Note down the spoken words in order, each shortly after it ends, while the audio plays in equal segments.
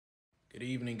Good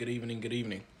evening, good evening, good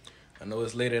evening. I know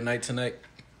it's late at night tonight,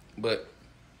 but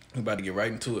we're about to get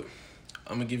right into it.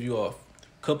 I'm going to give you a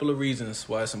couple of reasons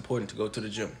why it's important to go to the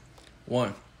gym.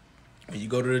 One, when you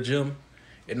go to the gym,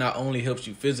 it not only helps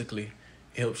you physically,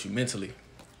 it helps you mentally.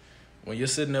 When you're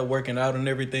sitting there working out and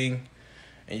everything,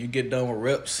 and you get done with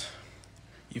reps,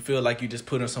 you feel like you just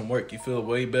put in some work. You feel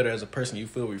way better as a person. You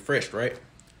feel refreshed, right?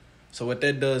 So what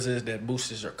that does is that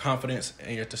boosts your confidence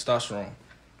and your testosterone.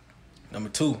 Number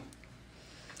two,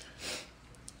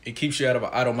 it keeps you out of an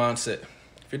idle mindset.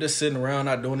 If you're just sitting around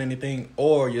not doing anything,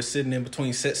 or you're sitting in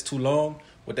between sets too long,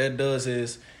 what that does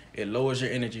is it lowers your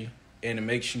energy and it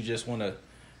makes you just want to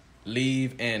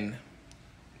leave and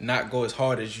not go as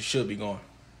hard as you should be going.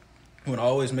 You want to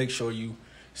always make sure you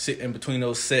sit in between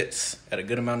those sets at a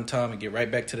good amount of time and get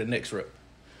right back to the next rep.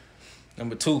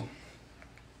 Number two,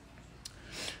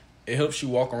 it helps you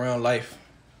walk around life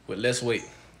with less weight.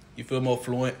 You feel more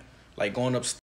fluent, like going up